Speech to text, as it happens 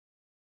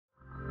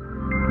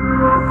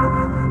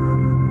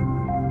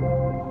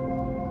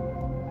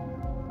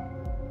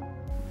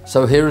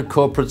So here at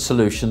Corporate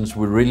Solutions,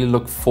 we really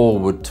look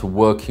forward to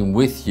working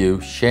with you,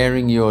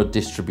 sharing your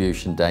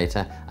distribution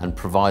data and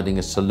providing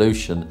a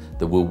solution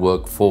that will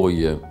work for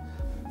you.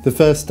 The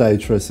first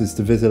stage for us is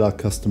to visit our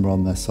customer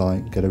on their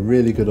site, get a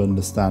really good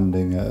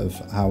understanding of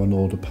how an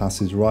order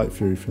passes right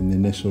through from the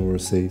initial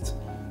receipt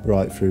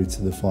right through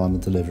to the final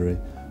delivery.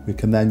 We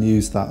can then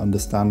use that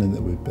understanding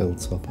that we've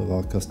built up of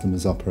our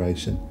customer's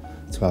operation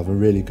to have a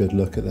really good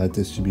look at their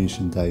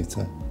distribution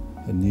data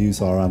and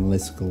use our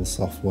analytical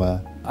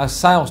software. As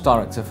Sales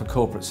Director for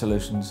Corporate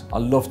Solutions, I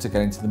love to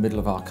get into the middle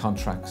of our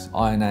contracts,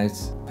 iron out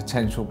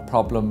potential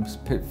problems,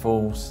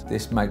 pitfalls.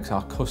 This makes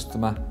our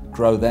customer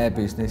grow their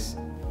business.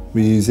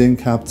 We use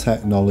in-cab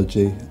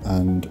technology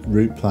and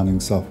route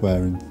planning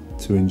software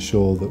to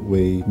ensure that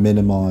we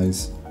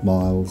minimise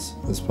miles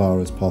as far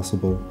as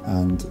possible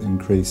and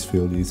increase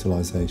fuel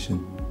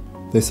utilisation.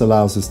 This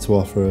allows us to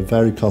offer a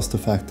very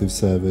cost-effective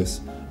service,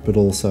 but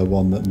also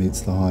one that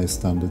meets the highest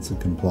standards of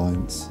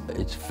compliance.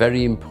 It's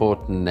very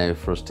important now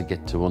for us to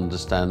get to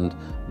understand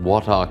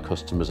what our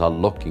customers are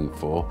looking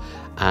for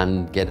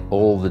and get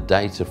all the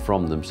data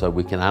from them so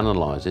we can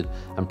analyse it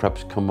and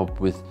perhaps come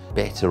up with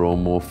better or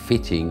more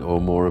fitting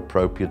or more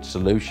appropriate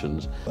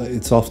solutions.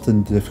 It's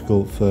often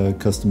difficult for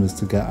customers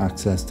to get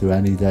access to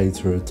any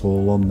data at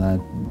all on their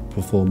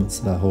performance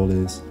of their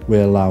hauliers. We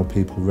allow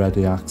people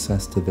ready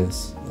access to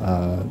this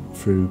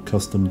through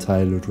custom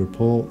tailored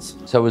reports.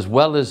 So as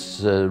well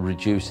as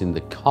reducing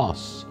the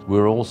costs,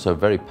 we're also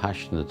very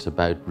passionate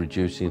about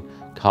reducing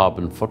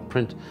carbon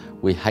footprint.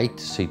 We hate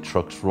to see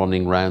trucks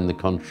running around the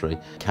country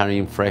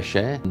carrying fresh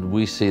air. And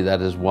we see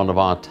that as one of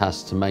our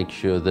tasks to make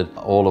sure that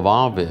all of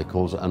our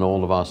vehicles and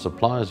all of our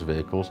suppliers'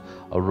 vehicles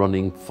are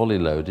running fully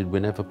loaded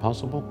whenever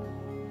possible.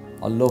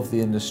 I love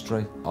the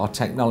industry. Our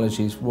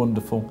technology is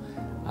wonderful,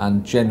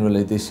 and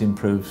generally this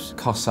improves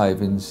cost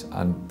savings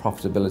and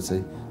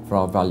profitability for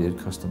our valued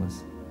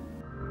customers.